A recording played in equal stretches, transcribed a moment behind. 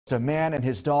A man and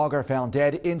his dog are found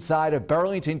dead inside a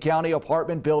Burlington County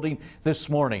apartment building this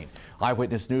morning.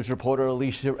 Eyewitness News reporter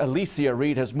Alecia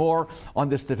Reid has more on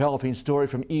this developing story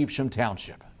from Evesham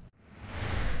Township.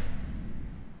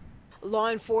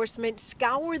 Law enforcement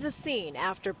scour the scene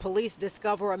after police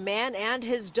discover a man and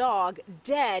his dog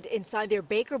dead inside their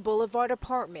Baker Boulevard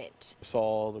apartment.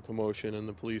 Saw the commotion in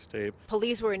the police tape.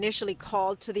 Police were initially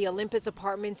called to the Olympus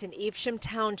Apartments in Evesham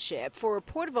Township for a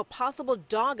report of a possible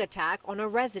dog attack on a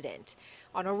resident.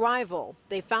 On arrival,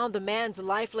 they found the man's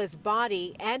lifeless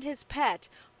body and his pet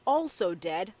also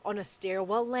dead on a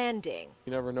stairwell landing.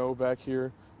 You never know back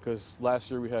here because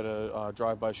last year we had a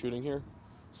drive-by shooting here,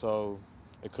 so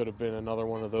it could have been another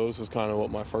one of those, was kind of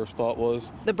what my first thought was.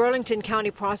 The Burlington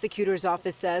County Prosecutor's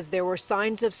Office says there were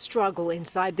signs of struggle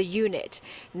inside the unit.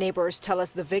 Neighbors tell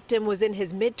us the victim was in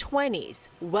his mid-20s,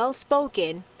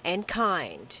 well-spoken and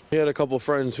kind. He had a couple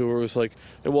friends who was like,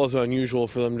 it wasn't unusual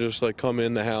for them to just like come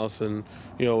in the house and,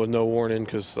 you know, with no warning,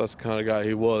 because that's the kind of guy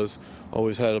he was.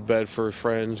 Always had a bed for his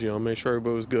friends, you know, made sure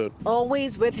everybody was good.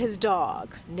 Always with his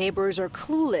dog. Neighbors are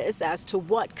clueless as to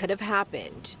what could have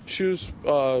happened. She was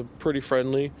pretty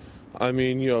friendly. I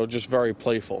mean, you know, just very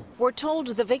playful. We're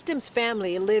told the victim's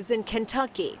family lives in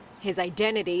Kentucky. His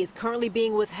identity is currently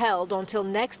being withheld until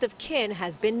next of kin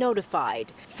has been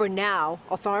notified. For now,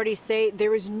 authorities say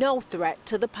there is no threat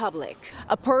to the public.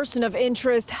 A person of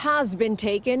interest has been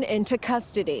taken into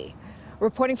custody.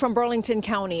 Reporting from Burlington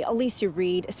County, Alecia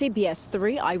Reid, CBS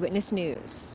 3 Eyewitness News.